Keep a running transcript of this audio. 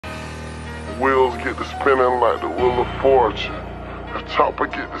wheels get to spinning like the wheel of fortune. The chopper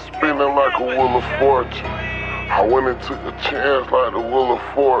get to spinning like a wheel of fortune. I went and took a chance like the wheel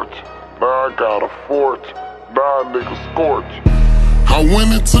of fortune. Now I got a fortune. Now a nigga scorch. I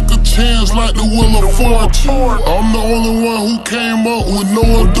went and took a chance like the wheel of fortune. I'm the only one who came up with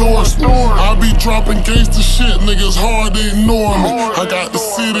no endorsement. I be dropping gangsta shit, niggas hard to ignore me. I got the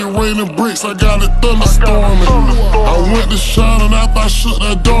city raining bricks, I got it thunderstorming. I went to shining after I shook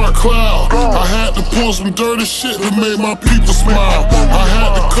that dark cloud. I had to pull some dirty shit to make my people smile. I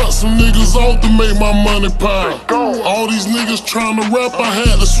had to cut some niggas off to make my money pile. All these niggas trying to rap, I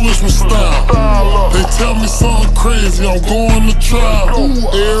had to switch my style. They tell me something crazy, I'm going to trial.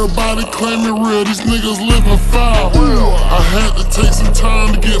 Everybody claiming real, these niggas living foul. I had to take some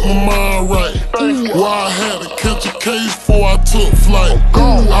time to get my mind right. Why I had to catch a case before I took flight.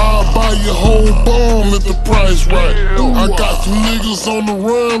 I'll buy your whole bomb if the price right. I got some niggas on the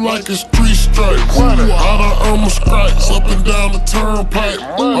run like it's 3 stripes. I done earned my stripes up and down the turnpike.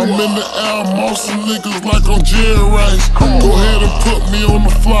 I'm in the air, mossing niggas like on Jerry Rice. Go ahead and put me on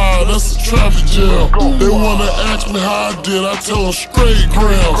the flyer, that's a traffic jam. They wanna ask me how I did, I tell them straight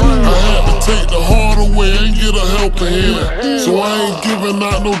grams. I had to take the hard away and get a helping hand. So I ain't giving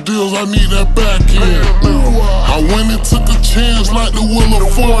out no deals, I need that back end. I went and took a chance like the wheel of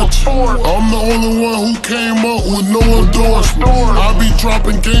fortune. I'm the only one who came up with no endorsement. I be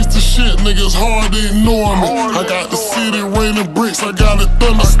dropping gangsta shit, niggas hard to ignore me. I got the city raining bricks, I got it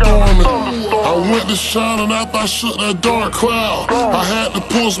thunderstorming. I went to shining after I shook that dark cloud. I had to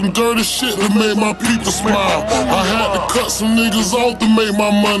pull some dirty shit to make my people smile. I had to cut some niggas off to make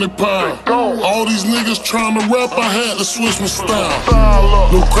my money pile. All these niggas trying to rap, I had to switch my style.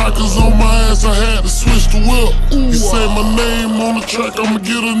 No crackers on my ass, I had to switch the whip. You say my name on the track, I'ma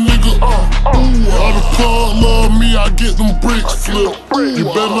get a nigga. All the plug love me, I get them bricks flipped. You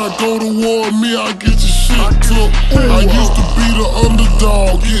better not go to war with me, I get your shit took. I used to be the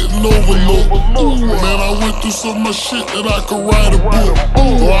underdog, getting overlooked. Man, I went through so much shit that I could write a book,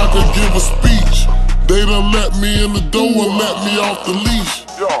 or I could give a speech. They done let me in the door and let me off the leash.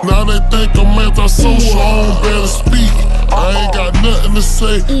 Now they think I'm antisocial, I don't better speak. I ain't got nothing to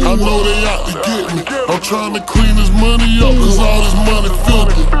say, I know they out to get me. I'm trying to clean this money up, cause all this money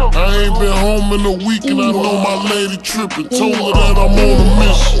filthy. I ain't been home in a week and I know my lady tripping. Told her that I'm on a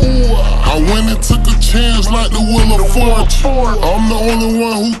mission. I went and took a chance like the wheel of fortune. I'm the only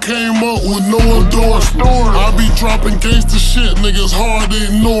one who came up with no endorsement. I be dropping gangsta shit, niggas hard to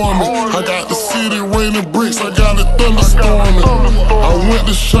ignore me. I got the city raining bricks, I got it thunderstorming. I went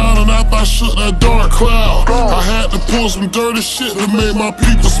to shining after I shook that dark cloud. I had to pull some dirty shit to make my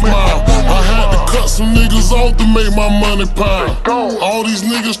people smile. I had to cut some niggas off to make my money pile. All these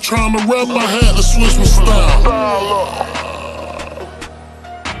niggas trying to rap, I had to switch my style.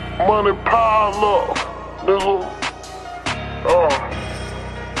 Money pile up, nigga.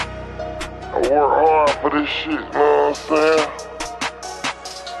 I work hard for this shit, know what I'm saying?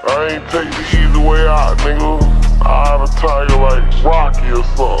 I ain't take the easy way out, nigga. I had a tiger like Rocky or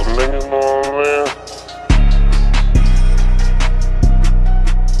something, nigga, know what I'm saying?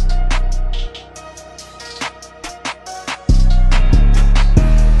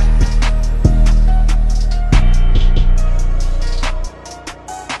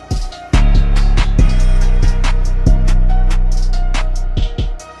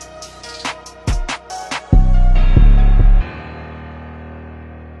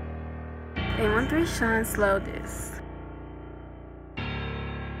 They want 3 Sean, slow this.